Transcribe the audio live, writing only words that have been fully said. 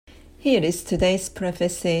Here is today's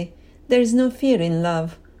prophecy. There is no fear in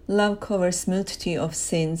love. Love covers multitude of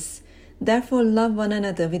sins. Therefore love one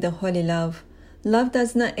another with a holy love. Love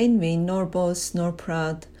does not envy, nor boast, nor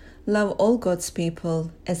proud. Love all God's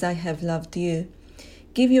people, as I have loved you.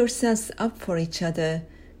 Give yourselves up for each other.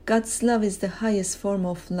 God's love is the highest form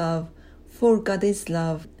of love, for God is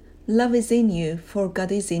love. Love is in you, for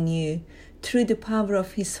God is in you. Through the power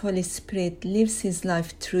of His Holy Spirit lives His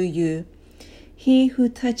life through you. He who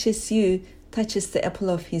touches you touches the apple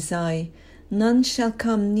of His eye. None shall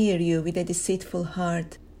come near you with a deceitful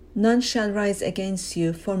heart. None shall rise against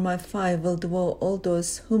you, for my fire will devour all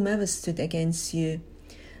those whomever stood against you.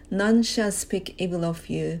 None shall speak evil of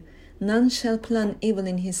you. None shall plan evil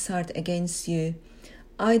in his heart against you.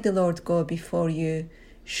 I, the Lord, go before you.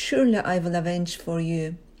 Surely I will avenge for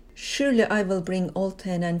you. Surely I will bring all to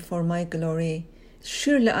an end for my glory.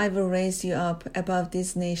 Surely I will raise you up above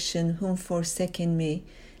this nation whom forsaken me,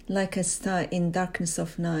 like a star in darkness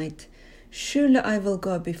of night. Surely I will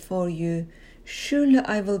go before you. Surely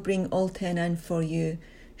I will bring all to an end for you.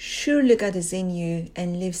 Surely God is in you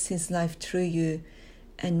and lives His life through you.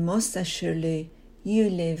 And most assuredly, you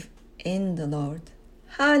live in the Lord.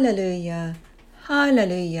 Hallelujah!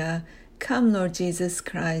 Hallelujah! Come, Lord Jesus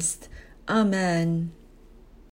Christ. Amen.